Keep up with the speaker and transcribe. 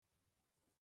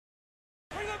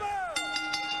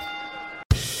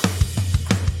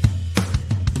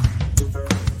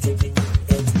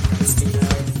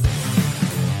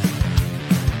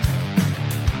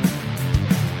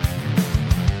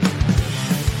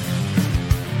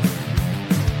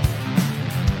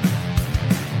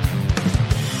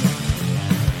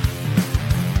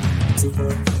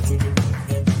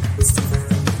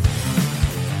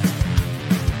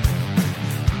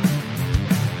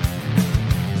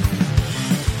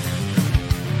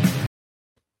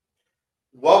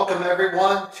welcome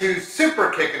everyone to Super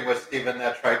Kicking with Steven.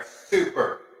 That's right,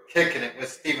 Super Kicking it with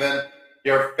Steven,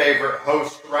 your favorite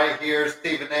host right here,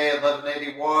 Stephen A.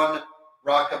 1181,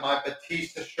 rocking my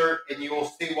Batista shirt, and you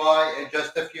will see why in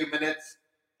just a few minutes.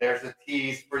 There's a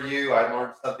tease for you. I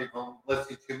learned something from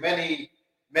listening to many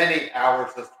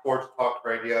hours of sports talk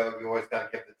radio. You always got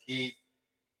to give the tease.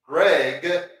 Greg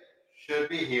should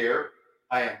be here.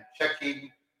 I am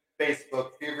checking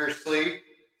Facebook feverishly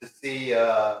to see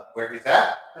where he's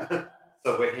at.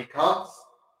 So when he comes,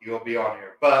 he will be on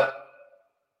here. But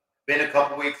been a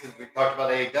couple weeks since we talked about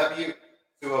AEW,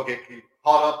 so we'll get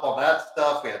caught up on that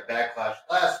stuff. We had Backlash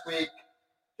last week.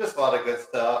 Just a lot of good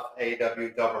stuff.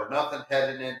 AEW Double or Nothing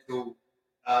heading into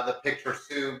the picture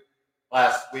soon.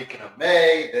 Last weekend of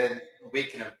May, then the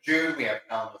weekend of June, we have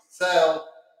Hell in a Cell.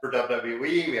 For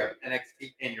WWE, we have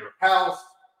NXT in your house.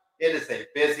 It is a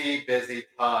busy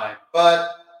time.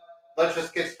 But let's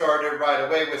just get started right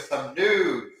away with some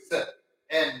news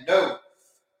and notes.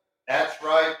 That's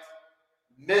right.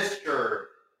 Mr.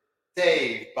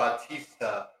 Dave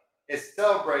Bautista is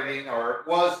celebrating, or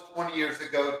was 20 years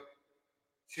ago,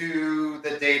 to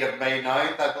the date of May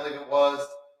 9th, I believe it was,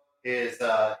 his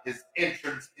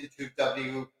entrance into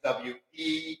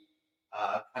WWE,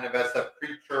 kind of as a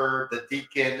preacher, the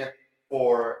deacon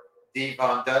for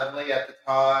Devon Dudley at the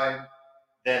time.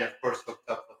 Then, of course, hooked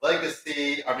up with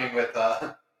Legacy. With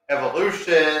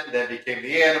Evolution. Then became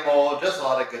the Animal. Just a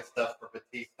lot of good stuff for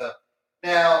Batista.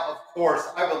 Now, of course,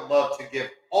 I would love to give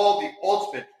all the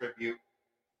ultimate tribute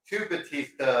to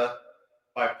Batista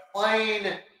by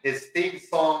playing his theme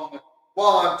song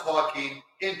while I'm talking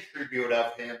in tribute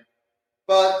of him.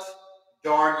 But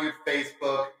darn you,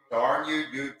 Facebook, darn you,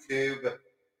 YouTube,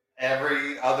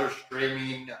 every other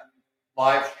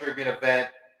live streaming event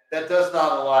that does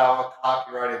not allow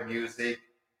copyrighted music,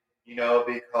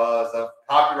 because of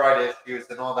copyright issues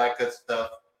and all that good stuff.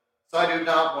 So I do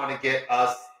not want to get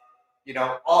us,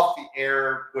 off the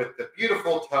air with the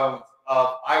beautiful tones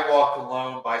of I Walk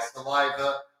Alone by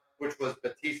Saliva, which was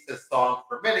Batista's song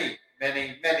for many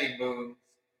moons.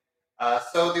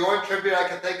 So the only tribute I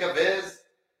can think of is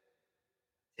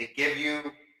to give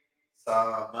you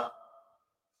some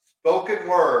spoken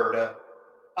word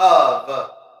of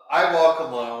I Walk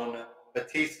Alone,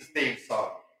 Batista's theme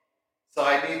song. So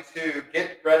I need to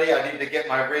get ready. I need to get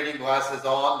my reading glasses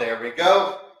on. There we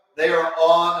go. They are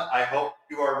on. I hope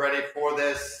you are ready for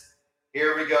this.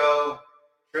 Here we go.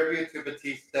 Tribute to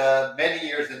Batista, many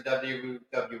years in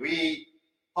WWE,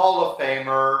 Hall of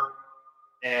Famer,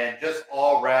 and just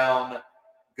all around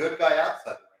good guy outside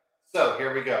the ring. So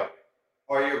here we go.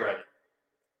 Are you ready?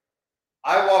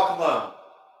 I Walk Alone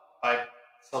by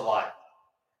Saliva.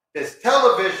 This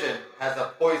television has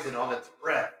a poison on its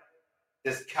breath.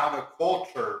 This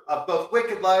counterculture of both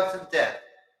wicked lives and death.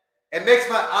 It makes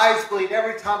my eyes bleed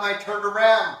every time I turn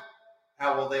around.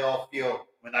 How will they all feel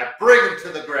when I bring them to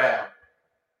the ground?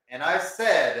 And I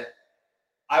said,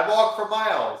 I walk for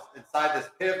miles inside this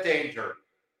pit of danger,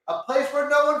 a place where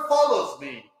no one follows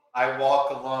me. I walk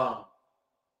alone.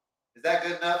 Is that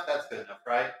good enough? That's good enough,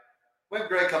 right? When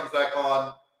Greg comes back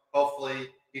on, hopefully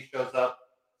he shows up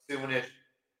soonish.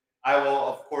 I will,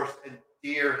 of course,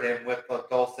 endear him with the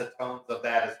dulcet tones of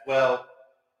that as well.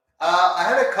 I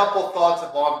had a couple thoughts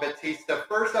on Batista.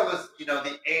 First, I was,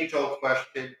 the age-old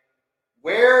question: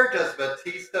 where does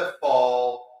Batista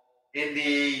fall in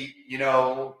the,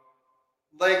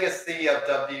 legacy of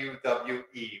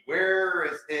WWE? Where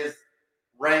is his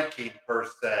ranking per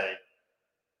se?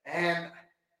 And,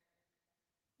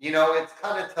 it's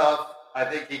kind of tough. I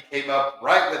think he came up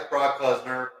right with Brock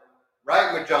Lesnar,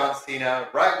 right with John Cena,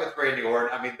 right with Randy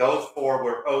Orton. Those four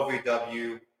were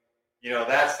OVW.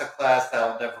 That's the class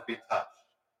that'll never be touched.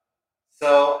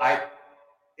 So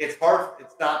it's hard.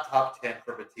 It's not top 10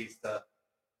 for Batista.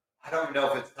 I don't even know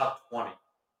if it's top 20.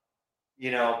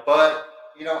 But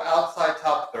outside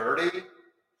top 30,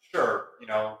 sure.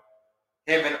 Him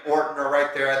and Orton are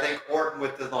right there. I think Orton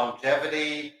with the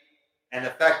longevity and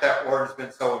the fact that Orton's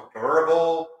been so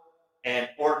durable and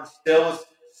Orton still is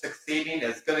succeeding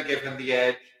is going to give him the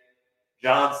edge.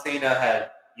 John Cena had,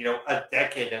 a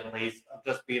decade at least of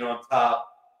just being on top.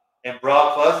 And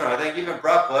Brock Lesnar, I think even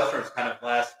Brock Lesnar's kind of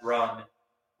last run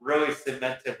really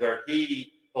cemented where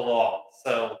he belongs.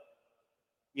 So,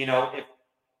 if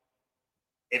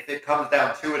it comes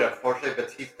down to it, unfortunately,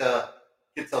 Batista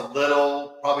gets a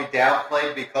little probably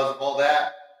downplayed because of all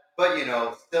that. But,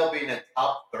 still being in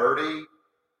top 30,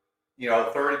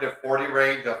 30 to 40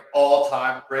 range of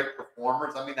all-time great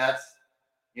performers, that's,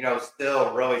 still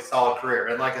a really solid career.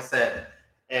 And like I said,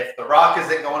 if The Rock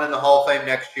isn't going in the Hall of Fame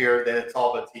next year, then it's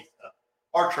all Batista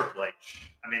or Triple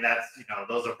H. That's,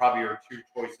 those are probably your two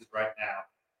choices right now.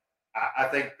 I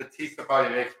think Batista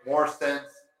probably makes more sense.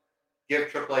 Give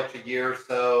Triple H a year or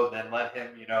so, then let him,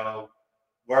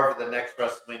 wherever the next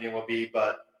WrestleMania will be.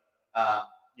 But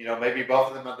maybe both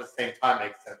of them at the same time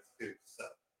makes sense too. So,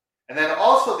 and then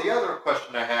also the other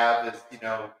question I have is,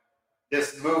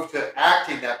 this move to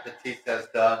acting that Batista has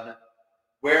done.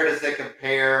 Where does it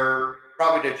compare?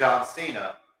 Probably to John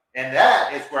Cena, and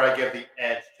that is where I give the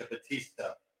edge to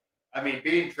Batista. I mean,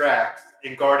 being Drax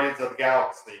in Guardians of the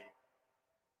Galaxy,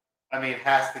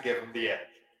 has to give him the edge.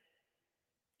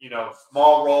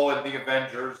 Small role in the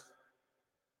Avengers,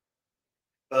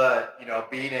 but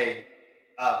being a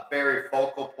very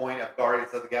focal point of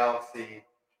Guardians of the Galaxy,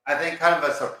 I think kind of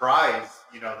a surprise.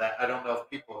 That I don't know if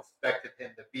people expected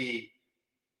him to be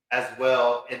as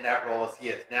well in that role as he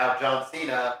is. Now, John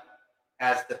Cena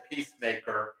has the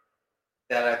Peacemaker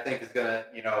that I think is going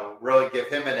to, really give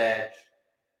him an edge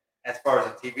as far as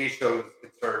the TV show is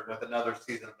concerned with another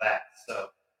season of that. So,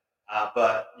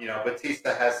 but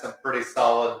Batista has some pretty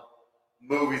solid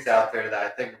movies out there that I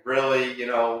think really,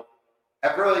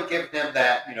 have really given him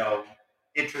that,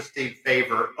 interesting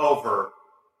favor over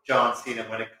John Cena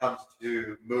when it comes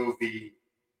to movie,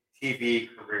 TV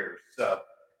careers. So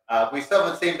we still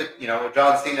haven't seen, but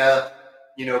John Cena,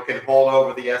 can hold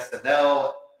over the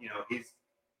SNL. He's,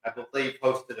 I believe,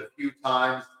 hosted a few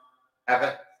times.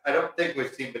 I don't think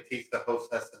we've seen Batista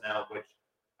host SNL, which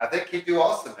I think he'd do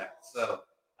awesome at. So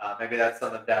maybe that's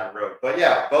something down the road. But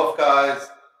yeah, both guys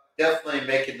definitely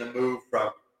making the move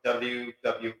from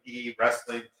WWE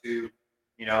wrestling to,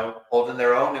 holding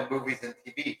their own in movies and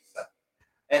TV. So.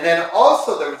 And then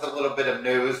also there was a little bit of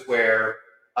news where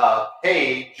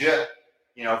Paige,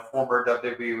 former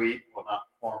WWE, well, not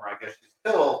former, I guess she's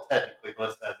still technically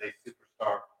listed as a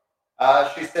superstar.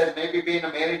 She said maybe being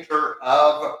a manager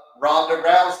of Ronda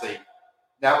Rousey.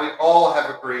 Now, we all have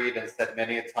agreed and said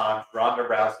many a times Ronda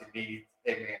Rousey needs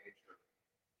a manager.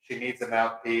 She needs a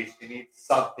mouthpiece. She needs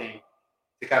something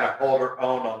to kind of hold her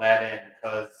own on that end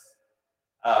because,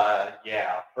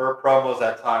 her promos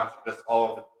at times are just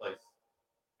all over the place.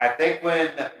 I think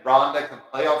when Ronda can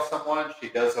play off someone, she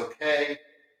does okay.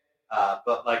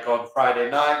 But like on Friday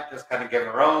night, just kind of giving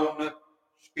her own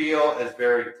spiel is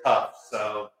very tough.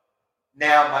 So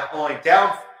now my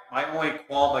only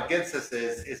qualm against this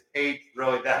is Paige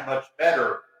really that much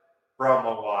better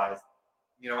promo wise?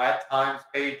 At times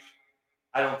Paige,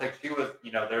 I don't think she was.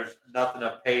 There's nothing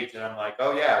of Paige, and I'm like,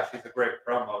 oh yeah, she's a great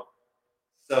promo.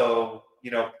 So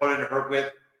putting her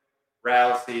with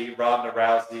Ronda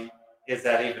Rousey, is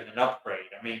that even an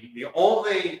upgrade? I mean, the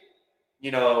only,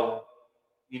 the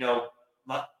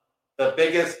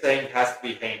biggest thing has to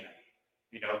be Heyman.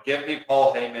 Give me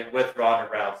Paul Heyman with Ronda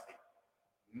Rousey.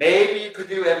 Maybe you could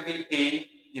do MVP.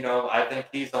 I think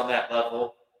he's on that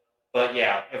level. But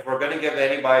yeah, if we're going to give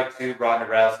anybody to Ronda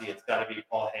Rousey, it's got to be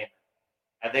Paul Heyman.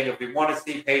 I think if we want to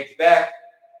see Paige back,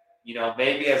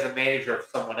 maybe as a manager of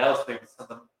someone else, maybe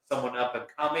someone up and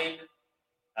coming.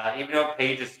 Even though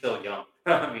Paige is still young.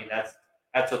 I mean, that's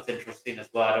what's interesting as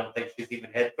well. I don't think she's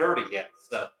even hit 30 yet.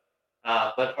 So,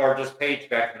 or just Paige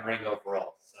back in the ring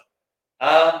overall. So,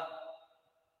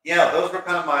 those were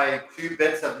kind of my 2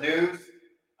 bits of news.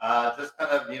 Just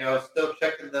kind of, still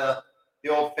checking the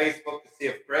old Facebook to see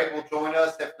if Greg will join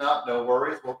us. If not, no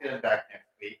worries. We'll get him back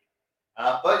next week.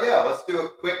 But yeah, let's do a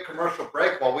quick commercial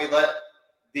break while we let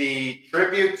the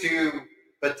tribute to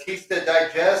Batista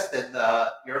digest and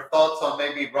your thoughts on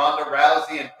maybe Ronda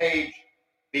Rousey and Paige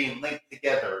being linked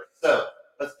together. So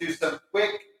let's do some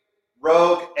quick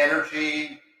Rogue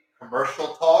Energy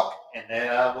commercial talk, and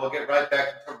then we'll get right back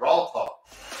into Raw talk.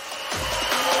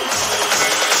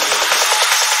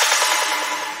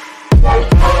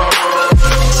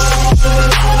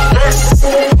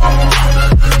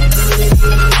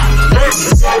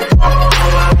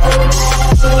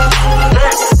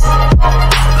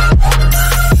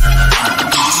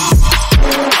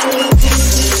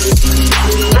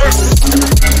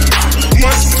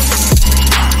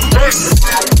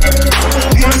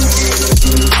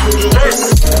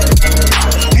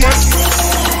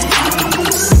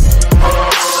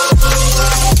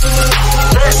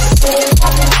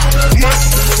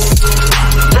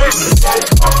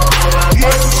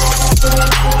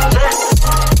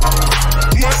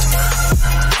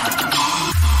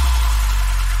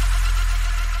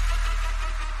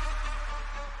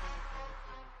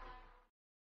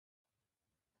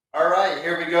 All right,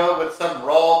 here we go with some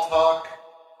Raw talk.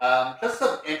 Just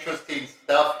some interesting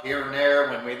stuff here and there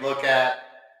when we look at,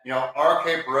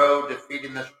 RK Bro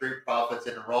defeating the Street Profits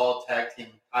in a Raw Tag Team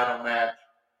title match.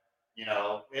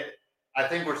 I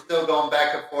think we're still going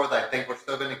back and forth. I think we're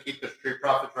still going to keep the Street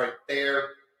Profits right there.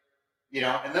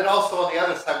 And then also on the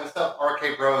other side, we still have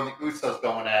RK Bro and the Usos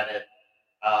going at it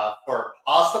for a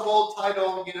possible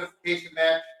title unification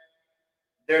match.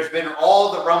 There's been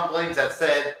all the rumblings that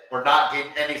said we're not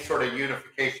getting any sort of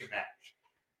unification match,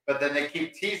 but then they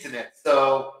keep teasing it.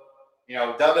 So,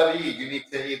 WWE, you need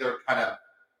to either kind of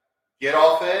get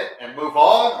off it and move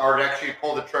on, or actually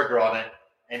pull the trigger on it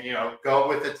and go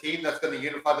with the team that's going to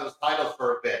unify those titles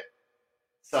for a bit.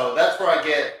 So that's where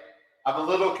I'm a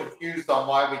little confused on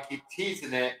why we keep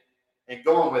teasing it and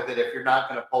going with it if you're not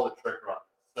going to pull the trigger on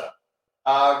it.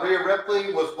 So Rhea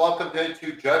Ripley was welcomed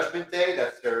into Judgment Day.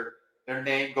 That's their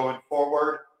name going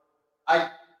forward. I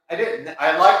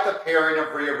like the pairing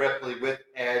of Rhea Ripley with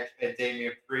Edge and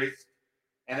Damian Priest.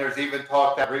 And there's even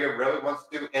talk that Rhea really wants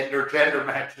to do intergender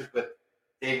matches with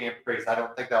Damian Priest. I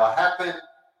don't think that will happen.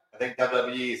 I think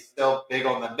WWE is still big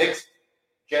on the mixed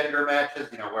gender matches,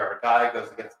 where a guy goes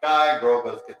against guy, girl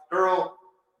goes against girl.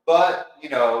 But,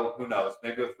 who knows?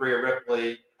 Maybe with Rhea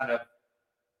Ripley kind of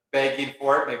begging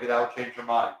for it, maybe that will change her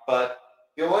mind. But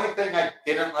the only thing I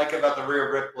didn't like about the Rhea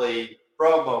Ripley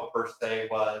promo, per se,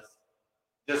 was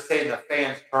just saying the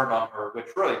fans turned on her, which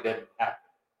really didn't happen.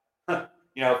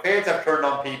 Fans have turned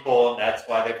on people, and that's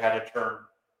why they've had to turn.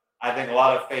 I think a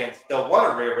lot of fans still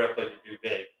want Rhea Ripley to do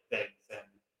big things. And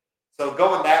so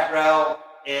going that route,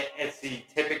 it's the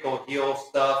typical heel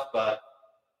stuff, but,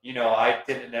 I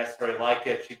didn't necessarily like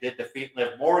it. She did defeat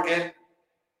Liv Morgan.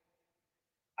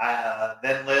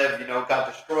 Then Liv,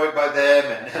 got destroyed by them,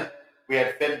 and we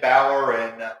had Finn Balor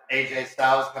and AJ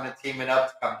Styles kind of teaming up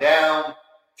to come down,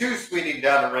 too sweeting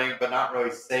down the ring, but not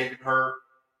really saving her.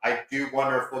 I do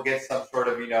wonder if we'll get some sort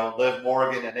of, Liv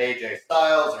Morgan and AJ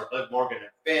Styles, or Liv Morgan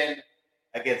and Finn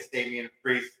against Damian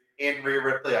Priest and Rhea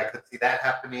Ripley. I could see that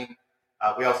happening.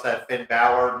 We also had Finn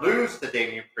Balor lose to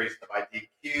Damian Priest by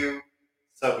DQ,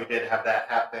 so we did have that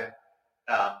happen.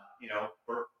 I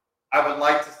would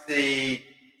like to see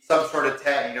some sort of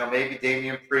tag, maybe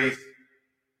Damian Priest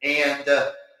and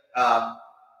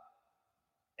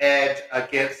Edge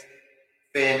against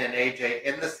Finn and AJ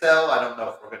in the cell. I don't know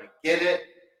if we're going to get it,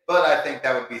 but I think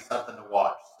that would be something to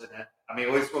watch. At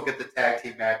least we'll get the tag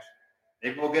team match.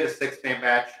 Maybe we'll get a 6-man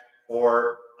match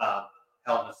for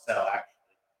Hell in a Cell, actually.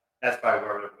 That's probably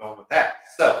where we're going with that.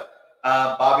 So,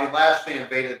 Bobby Lashley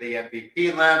invaded the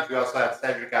MVP lounge. We also had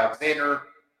Cedric Alexander,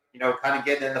 kind of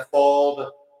getting in the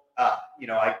fold.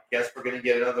 I guess we're going to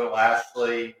get another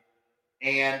Lashley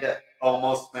and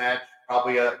Omos match.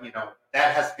 Probably,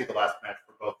 that has to be the last match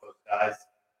for both those guys.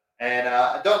 And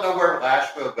I don't know where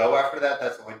Lashley will go after that.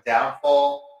 That's a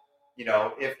downfall.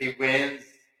 If he wins,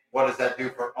 what does that do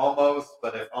for Omos?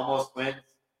 But if Omos wins,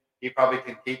 he probably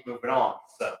can keep moving on.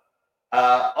 So,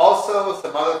 also,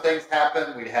 some other things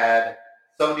happened. We had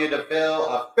Sonya Deville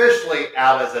officially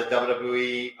out as a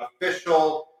WWE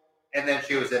official, and then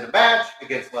she was in a match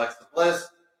against Alexa Bliss.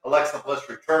 Alexa Bliss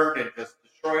returned and just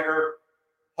destroyed her.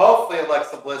 Hopefully,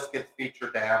 Alexa Bliss gets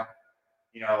featured down.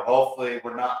 Hopefully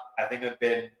we're not. I think it's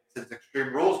been since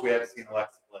Extreme Rules we haven't seen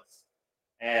Alexa Bliss,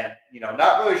 and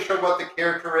not really sure what the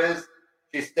character is.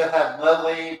 She still had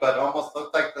Lily, but almost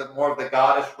looked like more of the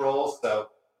goddess role. So,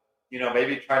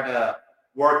 maybe trying to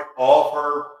work all of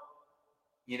her,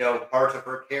 parts of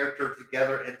her character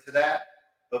together into that.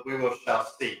 But we shall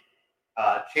see.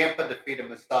 Ciampa defeated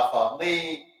Mustafa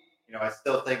Ali. I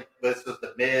still think this was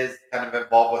the Miz kind of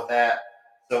involved with that.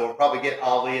 So we'll probably get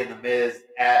Ali and the Miz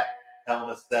at Hell in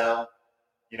a Cell.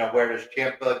 Where does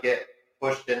Ciampa get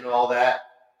pushed into all that?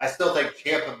 I still think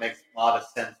Ciampa makes a lot of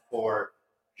sense for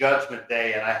Judgment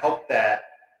Day, and I hope that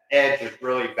Edge is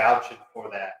really vouching for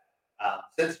that.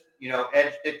 Since,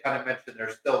 Edge did kind of mention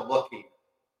they're still looking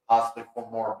possibly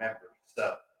for more members.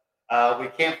 So we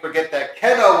can't forget that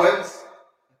Ken Owens,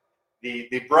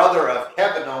 the brother of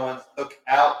Kevin Owens, took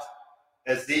out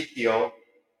Ezekiel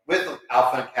with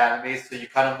Alpha Academy. So you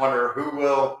kind of wonder who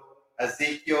will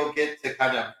Ezekiel get to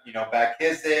kind of, back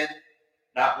his in.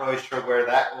 Not really sure where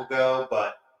that will go,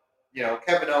 but,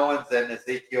 Kevin Owens and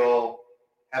Ezekiel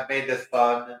have made this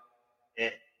fun.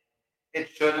 It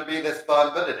shouldn't be this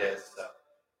fun, but it is.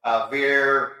 So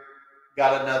Veer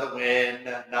got another win.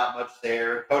 Not much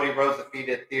there. Cody Rhodes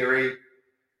defeated Theory,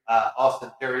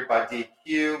 Austin Theory by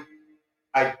DQ.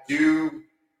 I do,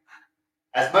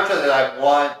 as much as I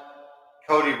want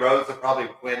Cody Rhodes to probably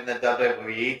win the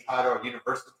WWE title or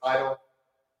Universal title,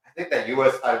 I think that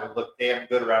U.S. title would look damn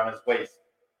good around his waist.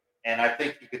 And I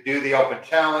think he could do the open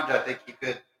challenge. I think he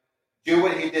could do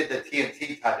what he did the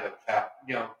TNT title,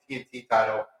 TNT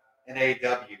title in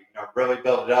AEW. Really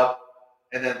build it up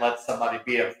and then let somebody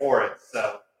beat him for it.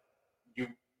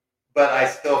 But I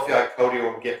still feel like Cody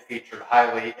will get featured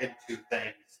highly into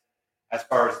things as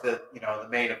far as the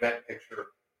main event picture.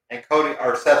 and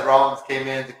Seth Rollins came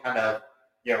in to kind of,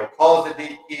 cause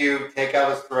the DQ, take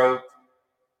out his throat.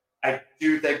 I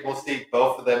do think we'll see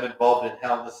both of them involved in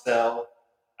Hell in a Cell.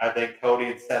 I think Cody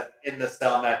and Seth in the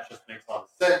cell match just makes a lot of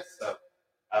sense, so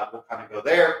we'll kind of go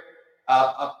there.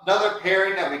 Another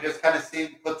pairing that we just kind of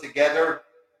seen put together,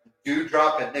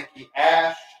 Doudrop and Nikki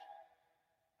Ash.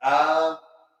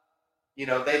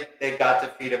 They got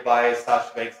defeated by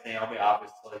Sasha Banks, Naomi,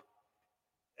 obviously.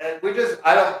 And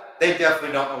they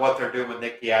definitely don't know what they're doing with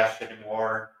Nikki Ash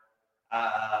anymore.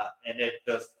 And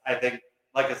I think,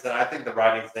 like I said, I think the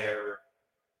writing's there.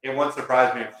 It wouldn't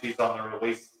surprise me if she's on the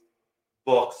release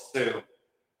books soon.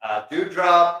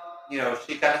 Doudrop,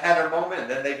 she kind of had her moment, and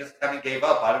then they just kind of gave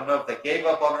up. I don't know if they gave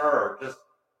up on her or just,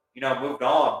 moved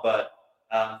on. But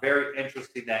very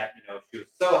interesting that, she was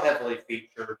so heavily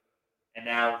featured, and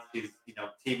now she's,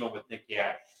 teaming with Nikki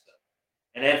Ash. So.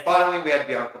 And then finally, we had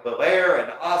Bianca Belair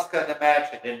and Asuka in the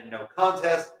match. It ended in no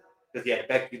contest because you had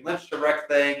Becky Lynch direct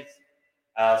things.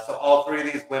 So all three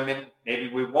of these women, maybe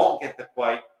we won't get the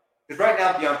quite, because right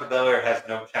now Bianca Belair has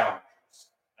no challengers.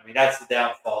 I mean, that's the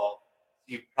downfall.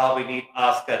 You probably need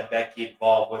Asuka and Becky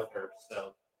involved with her.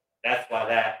 So that's why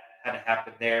that kind of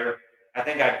happened there. I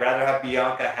think I'd rather have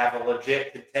Bianca have a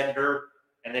legit contender,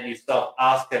 and then you still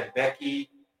have Asuka and Becky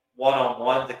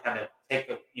one-on-one to kind of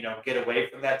get away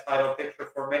from that title picture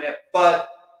for a minute. But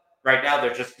right now,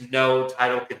 there's just no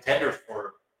title contenders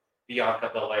for Bianca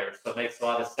Belair. So it makes a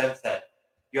lot of sense that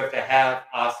you have to have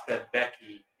Asuka and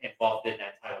Becky involved in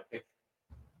that title picture.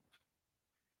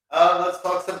 Let's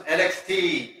talk some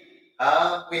NXT.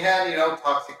 We had,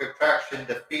 Toxic Attraction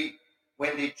defeat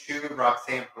Wendy Choo and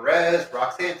Roxanne Perez.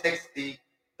 Roxanne takes the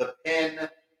pin.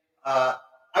 I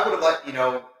would have liked,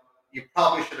 you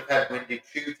probably should have had Wendy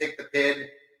Choo take the pin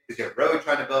because you're really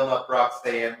trying to build up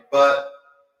Roxanne. But,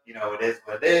 it is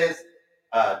what it is.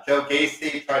 Joe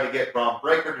Gacy tried to get Braun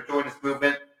Breaker to join this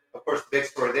movement. Of course, the big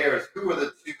story there is who are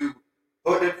the two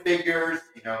hooded figures?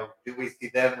 Do we see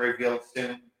them revealed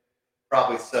soon?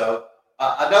 Probably so.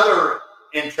 Another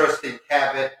interesting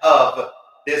caveat of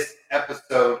this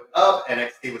episode of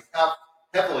NXT was how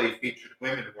heavily featured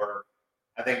women were.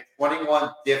 I think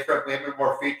 21 different women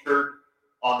were featured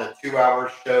on the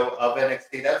 2-hour show of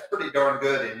NXT. That's pretty darn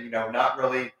good, and not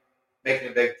really making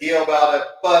a big deal about it,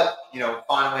 but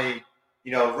finally,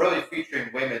 really featuring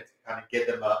women to kind of give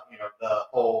them the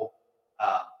whole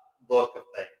look of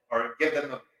things, or give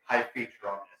them a high feature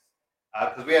on this.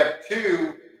 Because we have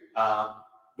two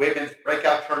women's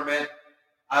breakout tournament.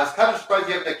 I was kind of surprised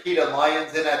you have Nikita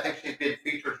Lyons in. I think she's been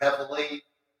featured heavily.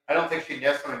 I don't think she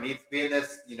necessarily needs to be in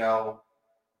this,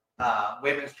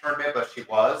 women's tournament, but she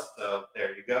was. So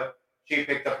there you go. She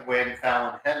picked up a win.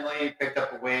 Fallon Henley picked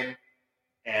up a win.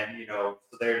 And, so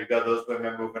there you go. Those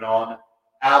women moving on.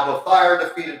 Alba Fire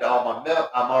defeated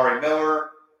Amari Miller.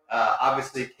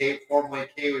 Obviously, formerly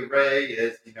Kaylee Ray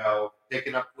is,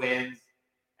 picking up wins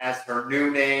as her new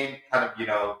name kind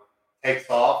of, takes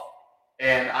off.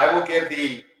 And I will give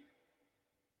the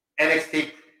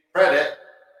NXT crowd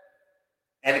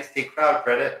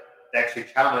credit to actually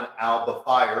challenge Alba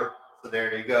Fire. So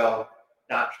there you go.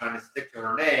 Not trying to stick to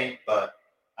her name, but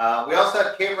we also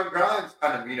had Cameron Grimes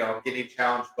kind of, getting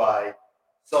challenged by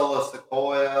Solo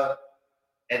Sikoa.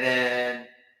 And then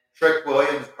Trick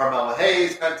Williams, Carmelo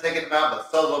Hayes kind of taking him out, but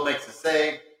Solo makes a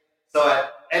save. So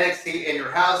at NXT In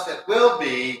Your House, it will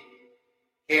be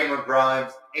Cameron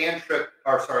Grimes and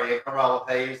Carmelo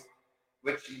Hayes,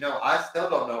 which, I still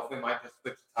don't know if we might just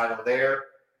switch the title there.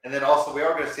 And then also we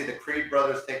are going to see the Creed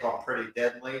brothers take on Pretty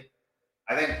Deadly.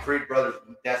 I think Creed brothers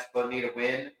desperately need a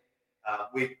win.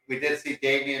 We did see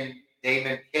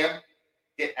Damon Kemp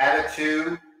get added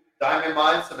to Diamond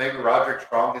Mine, so maybe Roderick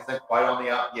Strong isn't quite on the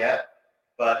out yet.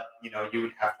 But, you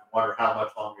would have to wonder how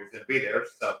much longer he's going to be there.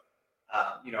 So,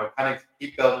 kind of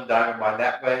keep building Diamond Mine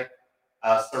that way.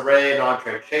 Saray and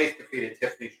Andre Chase defeated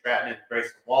Tiffany Stratton and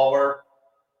Grayson Waller.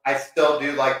 I still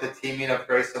do like the teaming of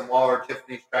Grayson Waller and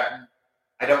Tiffany Stratton.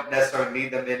 I don't necessarily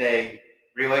need them in a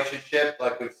relationship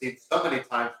like we've seen so many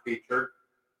times featured,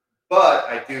 but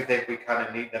I do think we kind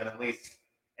of need them at least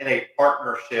in a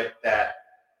partnership that,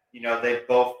 they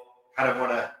both kind of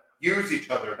want to use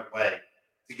each other in a way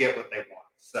to get what they want.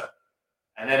 So,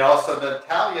 and then also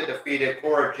Natalya defeated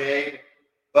Cora Jade.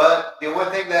 But the only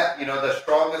thing that, the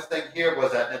strongest thing here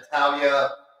was that Natalya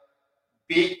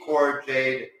beat Cora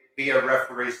Jade via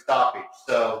referee stoppage.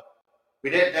 So we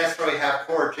didn't necessarily have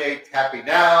Cora Jade tapping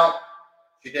out.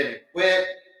 She didn't quit.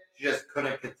 She just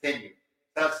couldn't continue.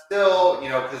 That's still,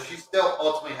 because she still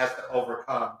ultimately has to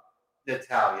overcome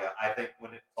Natalya, I think,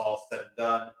 when it's all said and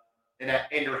done. And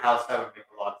at In Your House, that would make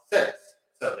a lot of sense.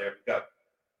 So there we go.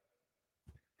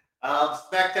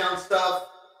 SmackDown stuff.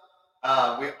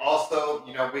 We also,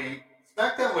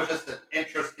 SmackDown was just an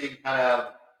interesting kind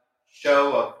of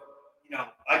show of,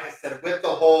 like I said, with the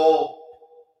whole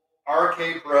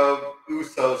Arcade Road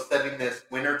Usos setting this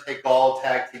winner take all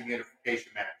tag team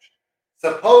unification match.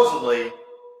 Supposedly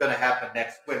going to happen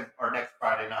next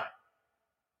Friday night.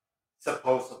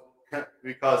 Supposedly.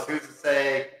 Because who's to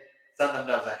say something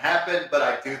doesn't happen, but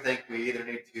I do think we either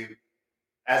need to,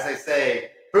 as they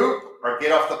say, poop or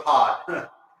get off the pod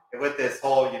with this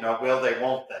whole, will they,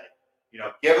 won't they?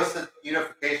 Give us a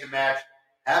unification match,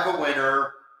 have a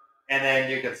winner, and then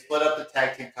you can split up the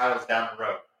tag team titles down the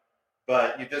road.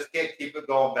 But you just can't keep it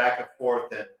going back and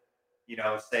forth and,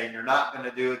 saying you're not going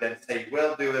to do it, then say you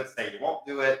will do it, say you won't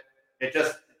do it. It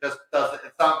just doesn't,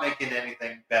 it's not making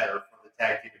anything better for the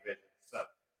tag team division. So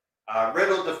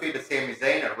Riddle defeated Sami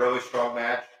Zayn, a really strong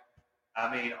match. I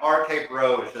mean, RK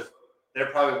Bro is just, they're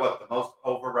probably the most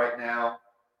over right now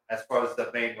as far as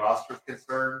the main roster is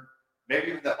concerned. Maybe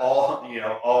even all of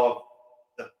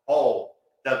the whole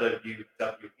WWE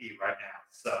right now.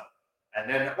 So, and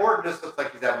then Orton just looks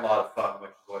like he's having a lot of fun,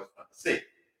 which is always fun to see.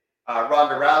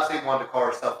 Ronda Rousey wanted to call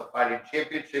herself the Fighting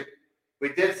Championship. We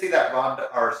did see that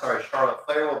Charlotte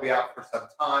Flair will be out for some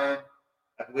time.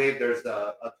 I believe there's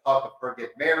a talk of her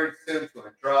getting married soon to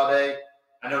Andrade.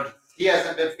 I know he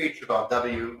hasn't been featured on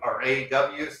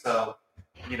AEW, so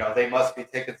they must be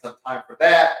taking some time for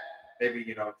that. Maybe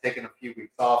taking a few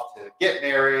weeks off to get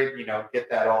married. Get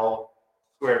that all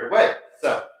squared away.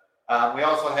 So we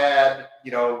also had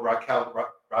Raquel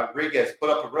Rodriguez put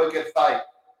up a really good fight.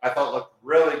 I thought looked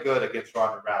really good against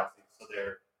Ronda Rousey. So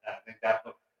I think that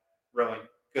looked really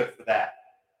good for that.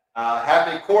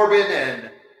 Happy Corbin and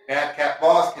Madcap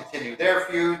Moss continue their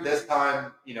feud. This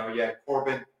time, you had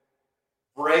Corbin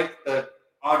break the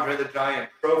Andre the Giant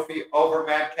trophy over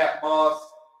Madcap Moss.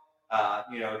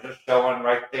 Just showing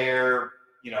right there,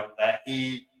 that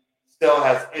he still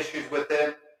has issues with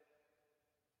him.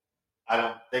 I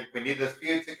don't think we need this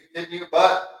feud to continue,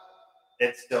 but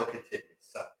it still continues.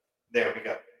 So there we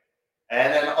go.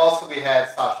 And then also we had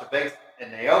Sasha Banks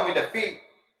and Naomi defeat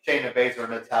Shayna Baszler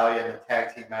and Natalya in the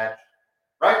tag team match.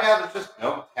 Right now, there's just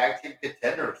no tag team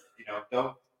contenders.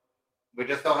 We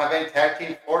just don't have any tag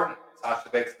team for Sasha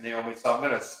Banks and Naomi. So I'm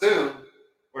going to assume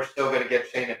we're still going to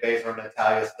get Shayna Baszler and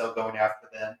Natalya still going after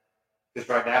them. Because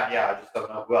right now, I just don't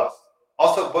know who else.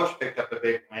 Also, Butch picked up a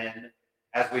big win,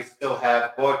 as we still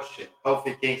have Butch and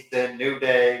Kofi Kingston, New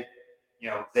Day,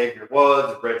 Xavier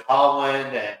Woods, Ridge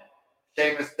Holland, and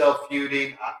Sheamus still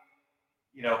feuding.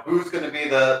 Who's going to be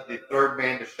the third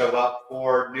man to show up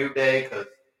for New Day? Because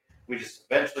we just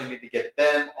eventually need to get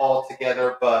them all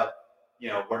together. But,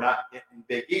 we're not getting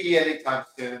Big E anytime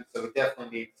soon. So we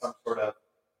definitely need some sort of,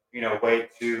 way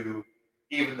to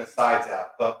even the sides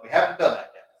out. But we haven't done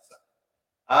that yet. So,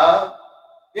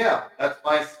 that's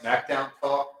my SmackDown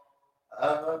talk.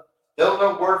 Still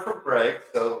no word from Greg.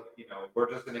 So,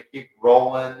 we're just going to keep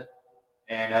rolling.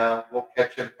 And we'll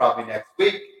catch him probably next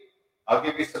week. I'll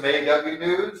give you some AEW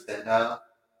news. And I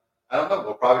don't know.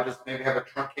 We'll probably just maybe have a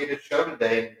truncated show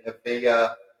today. And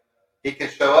if he can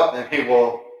show up, maybe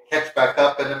we'll catch back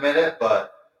up in a minute.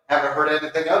 But haven't heard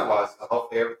anything otherwise. So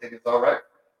hopefully everything is all right.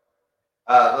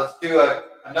 Let's do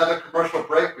another commercial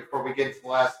break before we get to the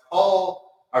last call.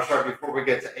 Before we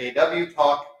get to AEW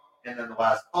talk. And then the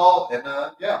last call. And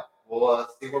we'll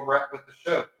see where we're at with the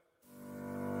show.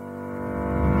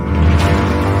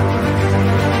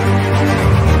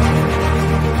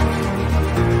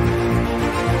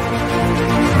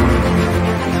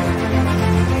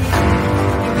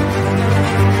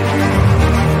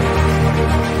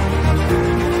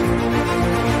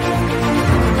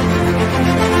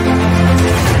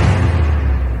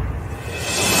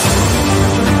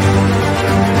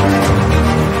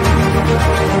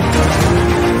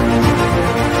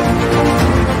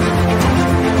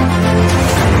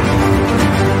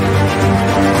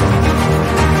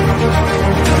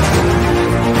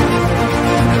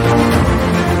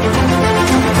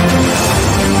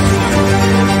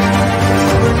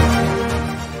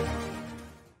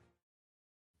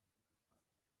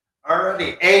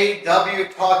 Alrighty,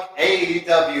 AEW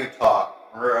talk.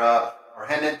 We're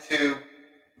heading to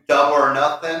Double or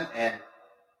Nothing, and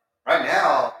right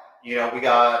now, we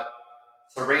got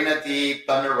Serena Deeb,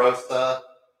 Thunder Rosa,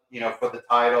 for the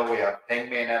title. We have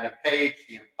Hangman Adam Page,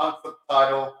 CM Punk for the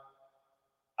title.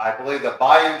 I believe the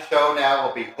buy-in show now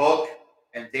will be Hook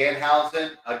and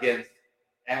Danhausen against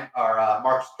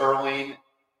Mark Sterling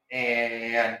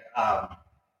and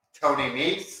Tony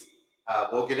Nese.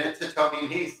 We'll get into Tony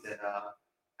Nese and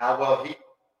how well he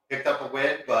picked up a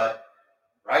win, but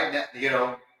right now,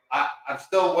 I'm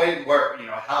still waiting where,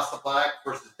 House of Black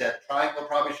versus Death Triangle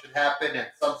probably should happen in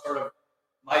some sort of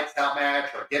lights out match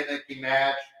or gimmicky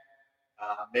match.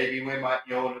 Maybe we might,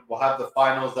 we'll have the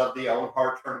finals of the Owen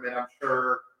Hart tournament, I'm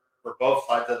sure, for both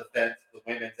sides of the fence, the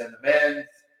women's and the men's.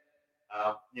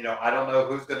 I don't know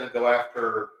who's going to go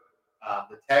after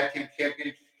the tag team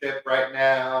championship right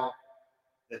now.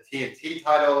 The TNT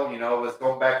title, was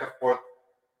going back and forth.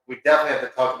 We definitely have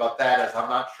to talk about that, as I'm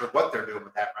not sure what they're doing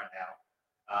with that right now.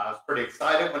 I was pretty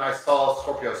excited when I saw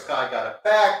Scorpio Sky got it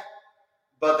back,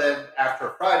 but then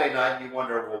after Friday night, you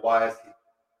wonder, well, why is he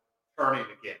turning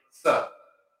again? So,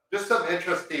 just some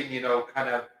interesting, kind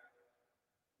of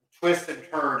twists and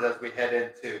turns as we head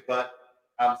into. But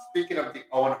speaking of the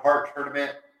Owen Hart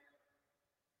tournament,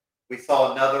 we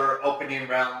saw another opening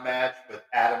round match with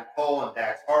Adam Cole and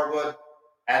Dax Harwood.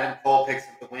 Adam Cole picks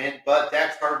up the win, but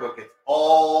Dax Harwood gets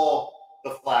all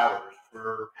the flowers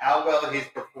for how well he's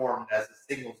performed as a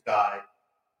singles guy,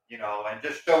 and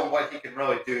just showing what he can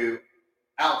really do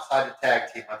outside the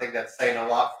tag team. I think that's saying a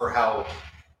lot for how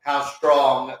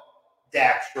strong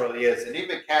Dax really is, and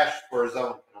even Cash for his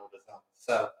own can hold his own.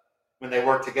 So when they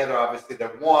work together, obviously they're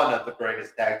one of the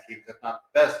greatest tag teams, if not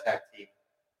the best tag team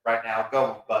right now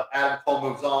going. But Adam Cole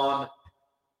moves on,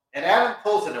 and Adam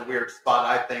Cole's in a weird spot,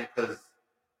 I think, because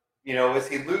is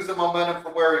he losing momentum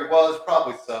from where he was?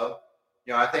 Probably so.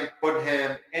 I think putting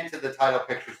him into the title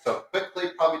picture so quickly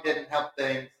probably didn't help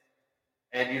things.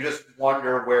 And you just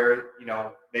wonder where,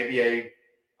 maybe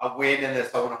a win in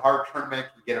this Owen Hart tournament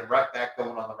can get him right back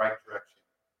going on the right direction.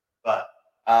 But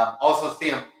also see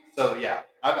him. So, yeah,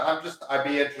 I'd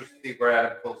be interested to see where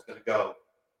Adam Cole's going to go,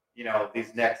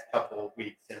 these next couple of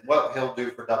weeks and what he'll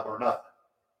do for Double or Nothing.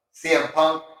 CM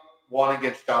Punk won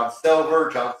against John Silver.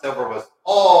 John Silver was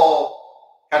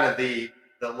all kind of the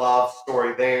love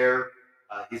story there.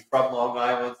 He's from Long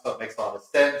Island, so it makes a lot of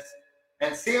sense.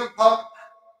 And CM Punk,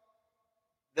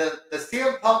 the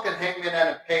CM Punk and Hangman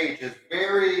Adam Page is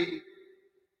very,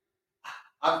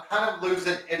 I'm kind of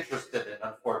losing interest in it,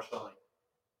 unfortunately.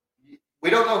 We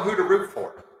don't know who to root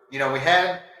for. We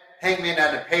had Hangman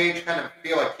Adam Page kind of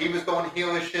feel like he was going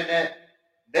heelish in it.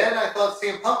 Then I thought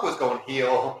CM Punk was going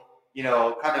heel,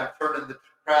 kind of turning the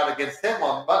crowd against him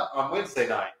on Wednesday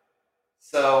night.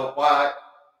 So,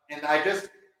 and I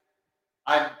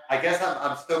guess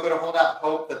I'm still going to hold out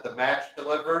hope that the match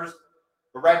delivers.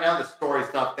 But right now, the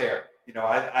story's not there.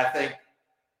 I think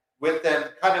with them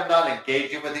kind of not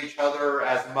engaging with each other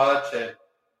as much, and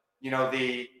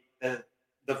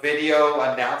the video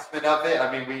announcement of it. I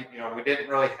mean, we didn't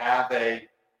really have a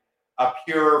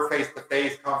pure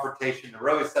face-to-face confrontation to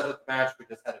really set up the match. We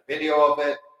just had a video of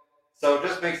it, so it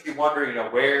just makes you wonder,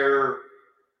 where,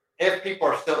 if people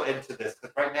are still into this.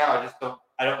 Because right now,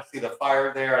 I don't see the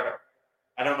fire there.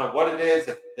 I don't know what it is,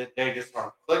 if they just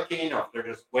aren't clicking or if they're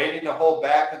just waiting to hold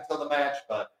back until the match.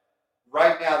 But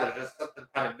right now, there's just something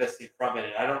kind of missing from it.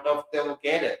 And I don't know if they'll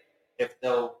get it, if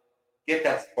they'll get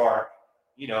that spark,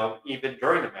 even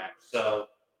during the match. So,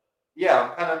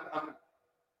 yeah,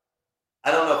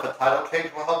 I don't know if a title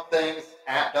change will help things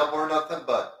at Double or Nothing,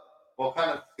 but we'll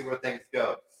kind of see where things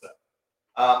go.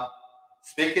 So,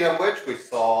 speaking of which, we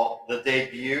saw the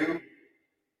debut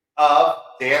of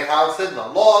Danhausen, the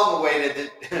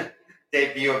long-awaited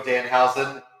debut of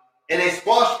Danhausen in a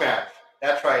squash match.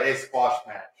 That's right, a squash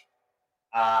match.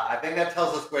 I think that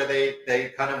tells us where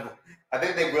they kind of. I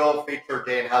think they will feature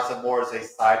Danhausen more as a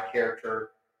side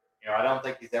character. I don't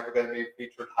think he's ever going to be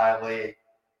featured highly.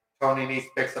 Tony Nese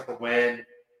picks up a win.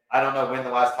 I don't know when the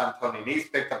last time Tony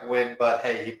Nese picked up a win, but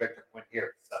hey, he picked up a win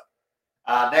here. So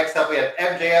next up, we have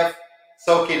MJF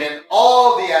soaking in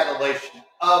all the adulation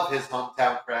of his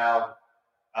hometown crowd.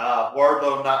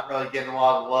 Wardlow not really getting a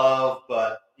lot of love,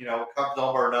 but comes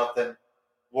Over or Nothing,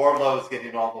 Wardlow is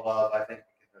getting all the love. I think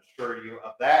we can assure you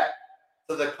of that.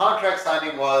 So the contract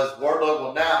signing was Wardlow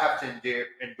will now have to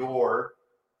endure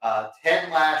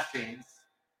 10 lashings,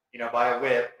 by a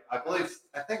whip. I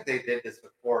think they did this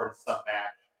before in some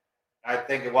match. I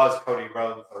think it was Cody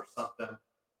Rhodes or something.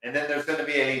 And then there's going to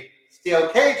be a steel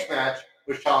cage match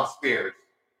with Shawn Spears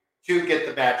to get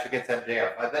the match against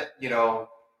MJF. I think,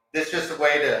 this is just a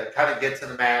way to kind of get to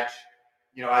the match.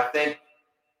 I think,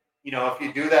 if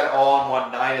you do that all in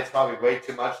one night, it's probably way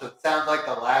too much. So it sounds like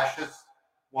the lashes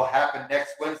will happen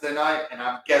next Wednesday night, and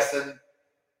I'm guessing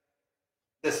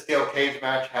the steel cage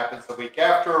match happens the week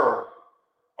after or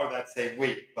that same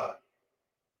week. But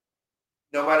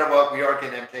no matter what, we are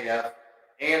getting MJF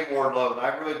and Wardlow, and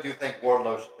I really do think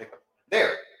Wardlow should pick up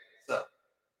there. So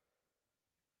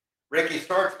Ricky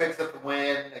Starks picks up the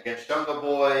win against Jungle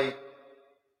Boy.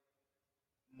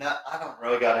 No, I don't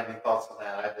really got any thoughts on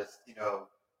that. I just,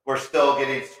 we're still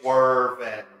getting Swerve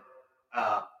and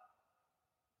um,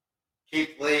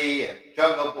 Keith Lee and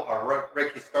Jungle or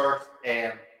Ricky Starks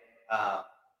and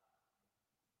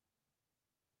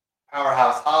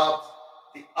Powerhouse Hobbs.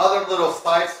 The other little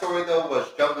side story though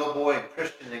was Jungle Boy and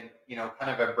Christian,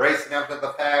 kind of embracing after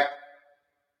the fact.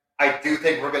 I do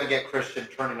think we're going to get Christian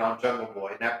turning on Jungle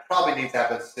Boy, and that probably needs to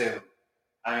happen soon.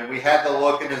 I mean, we had the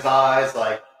look in his eyes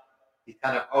like he's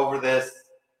kind of over this,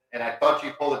 and I thought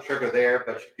you pulled the trigger there,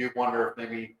 but you do wonder if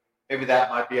maybe that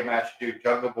might be a match to do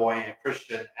Jungle Boy and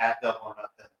Christian at Double or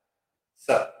Nothing.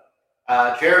 So,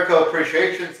 Jericho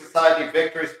Appreciation Society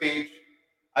victory speech.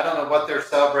 I don't know what they're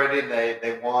celebrating.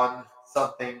 They won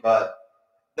something, but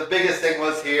the biggest thing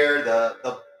was here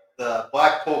the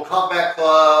Blackpool Combat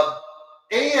Club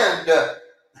and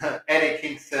Eddie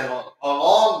Kingston,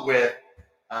 along with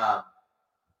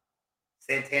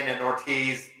Santana and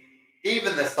Ortiz,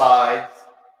 even the sides.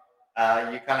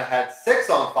 You kind of had 6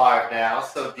 on 5 now.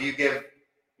 So do you give,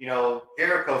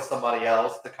 Jericho somebody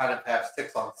else to kind of have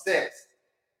 6 on 6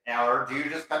 now, or do you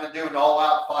just kind of do an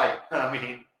all-out fight? I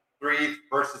mean, 3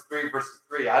 versus 3 versus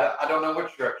 3. I don't know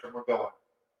which direction we're going.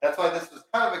 That's why this was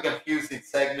kind of a confusing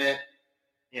segment.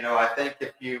 I think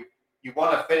if you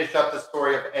want to finish up the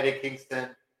story of Eddie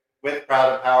Kingston with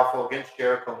Proud and Powerful against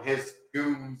Jericho and his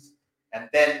goons, and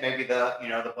then maybe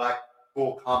the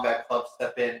Blackpool Combat Club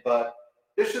step in. But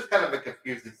this is kind of a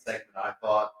confusing segment, I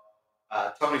thought.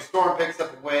 Tony Storm picks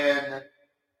up a win.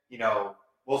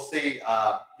 We'll see.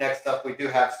 Next up, we do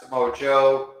have Samoa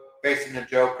Joe facing the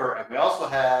Joker, and we also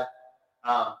have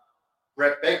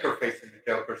Brett Baker facing the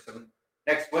Joker. So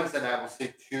next Wednesday night, we'll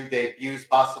see 2 debuts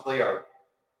possibly, or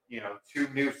 2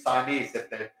 new signees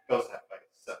if it goes that way.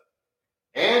 So,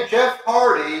 and Jeff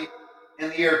Hardy in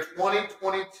the year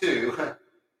 2022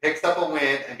 picks up a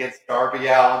win against Darby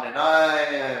Allin, and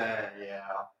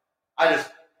I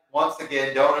just once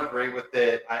again don't agree with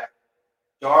it.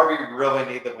 Darby really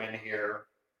needs the win here.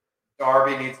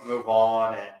 Darby needs to move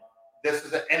on, and this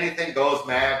is an anything goes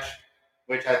match,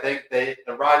 which I think the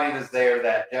writing is there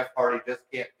that Jeff Hardy just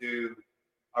can't do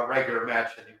a regular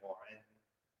match anymore, and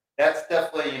that's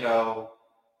definitely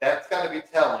that's got to be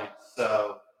telling.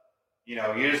 So you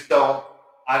just don't.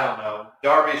 I don't know.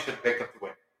 Darby should pick up the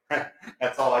win.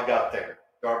 That's all I got there.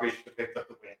 Darby should have picked up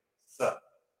the win. So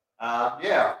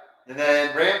and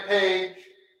then Rampage.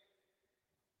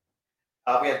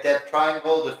 We have Death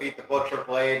Triangle defeat the Butcher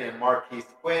Blade and Mark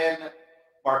Quinn,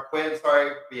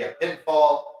 via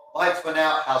pinfall. Lights went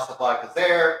out. House of Black is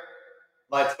there.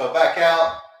 Lights go back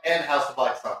out, and House of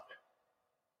Black's on there.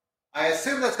 I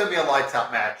assume that's going to be a lights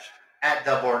out match at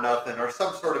Double or Nothing, or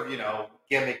some sort of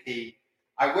gimmicky.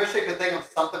 I wish I could think of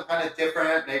something kind of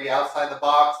different, maybe outside the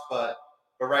box, but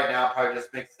right now it probably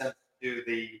just makes sense to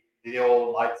do the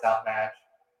old lights out match.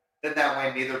 Then that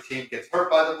way neither team gets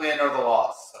hurt by the win or the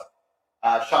loss. So,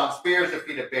 Shawn Spears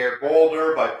defeated Bear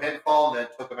Boulder by pinfall and then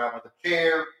took him out with a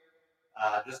chair.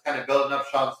 Just kind of building up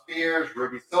Shawn Spears.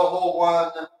 Ruby Soho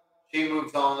won. She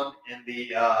moves on in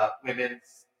the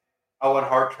women's Owen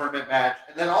Hart tournament match.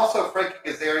 And then also Frankie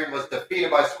Kazarian was defeated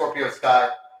by Scorpio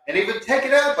Sky and even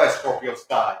taken out by Scorpio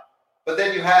Sky. But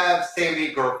then you have Sammy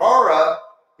Guevara,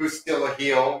 who's still a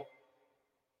heel,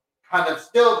 kind of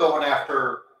still going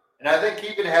after, and I think he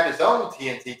even had his own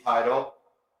TNT title,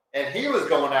 and he was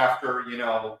going after,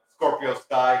 Scorpio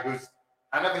Sky, who's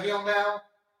kind of a heel now.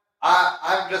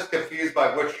 I'm just confused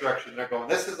by which direction they're going.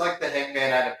 This is like the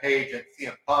Hangman Adam Page and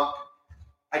CM Punk.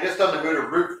 I just don't know who to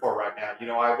root for right now.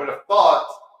 I would have thought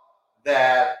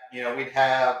that, we'd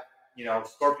have,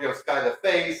 Scorpio Sky the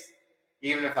face,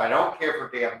 even if I don't care for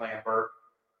Dan Lambert.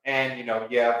 And, you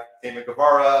have Sammy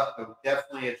Guevara, who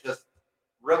definitely has just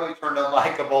really turned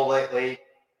unlikable lately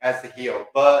as the heel.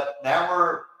 But now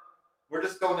we're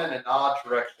just going in an odd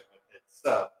direction with it.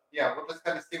 So, we'll just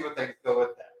kind of see where things go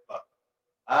with that. But,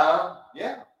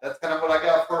 that's kind of what I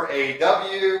got for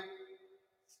AEW.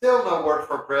 Still no word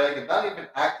for Greg, and not even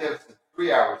active since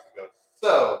 3 hours ago.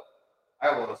 So,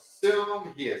 I will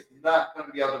assume he is not going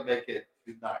to be able to make it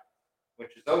tonight,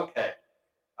 which is okay.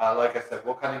 Like I said,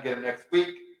 we'll kind of get him next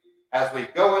week as we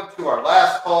go into our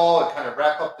last call and kind of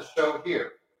wrap up the show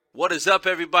here. What is up,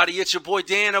 everybody? It's your boy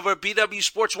Dan over at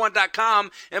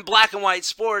BWSports1.com and Black and White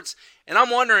Sports. And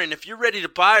I'm wondering if you're ready to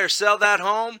buy or sell that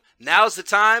home, now's the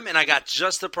time, and I got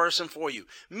just the person for you.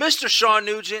 Mr. Sean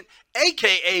Nugent,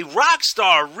 a.k.a.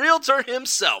 Rockstar Realtor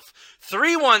himself.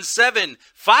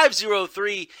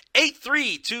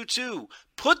 317-503-8322.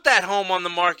 Put that home on the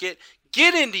market.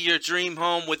 Get into your dream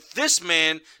home with this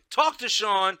man. Talk to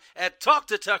Sean at Talk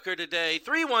to Tucker today,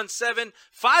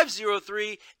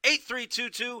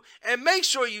 317-503-8322, and make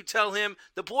sure you tell him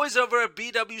the boys over at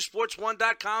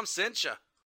BWSports1.com sent you.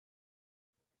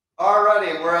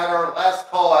 Alrighty, we're at our last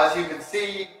call. As you can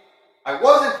see, I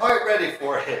wasn't quite ready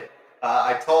for it.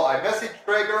 I messaged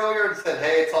Greg earlier and said,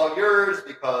 "Hey, it's all yours,"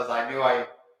 because I knew I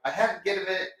hadn't given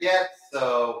it yet.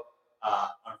 So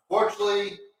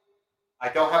unfortunately, I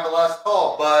don't have a last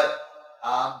call. But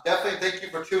definitely thank you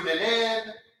for tuning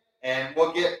in, and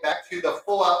we'll get back to the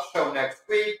full out show next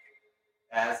week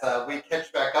as we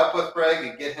catch back up with Greg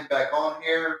and get him back on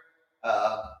here.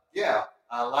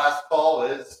 Last call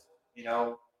is,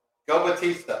 go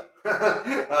Batista.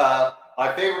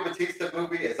 My favorite Batista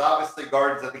movie is obviously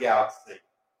Guardians of the Galaxy.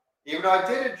 Even though I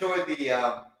did enjoy the,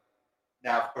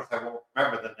 now of course I won't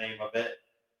remember the name of it,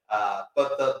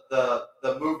 but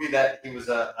the movie that he was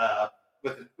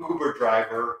with an Uber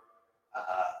driver.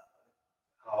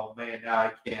 Oh man, now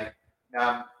I can't.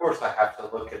 Now of course I have to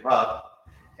look him up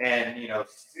and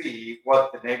see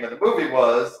what the name of the movie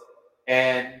was,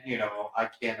 and I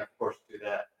can't of course do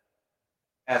that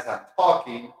as I'm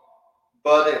talking.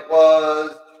 But it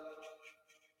was.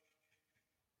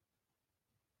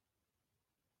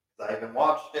 I even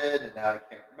watched it, and now I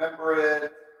can't remember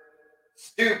it.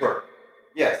 Stuber.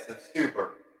 Yes, it's Stuber.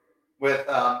 With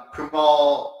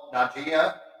Kumail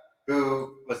Nanjiani,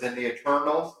 who was in the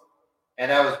Eternals,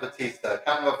 and that was Batista.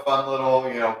 Kind of a fun little,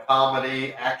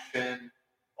 comedy, action,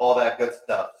 all that good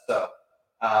stuff. So,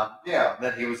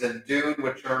 then he was in Dune,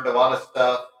 which earned a lot of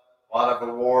stuff, a lot of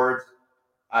awards.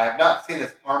 I have not seen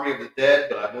this Army of the Dead,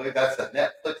 but I believe that's a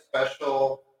Netflix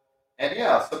special. And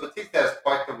so Batista has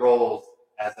quite the roles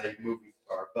as a movie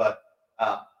star. But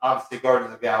obviously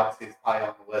Guardians of the Galaxy is high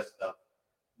on the list of.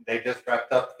 They just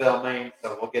wrapped up filming,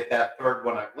 so we'll get that third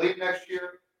one, I believe, next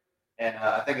year. And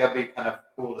I think that'll be kind of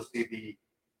cool to see the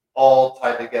all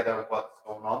tied together what's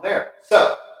going on there.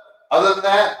 So, other than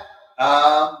that,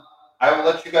 I will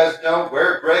let you guys know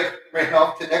where Greg ran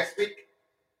off to next week.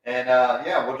 And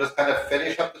we'll just kind of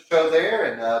finish up the show there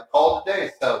and call it a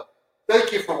day. So,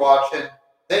 thank you for watching.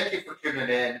 Thank you for tuning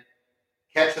in.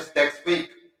 Catch us next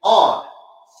week on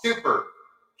Super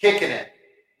Kicking It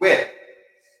with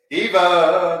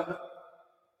Steven.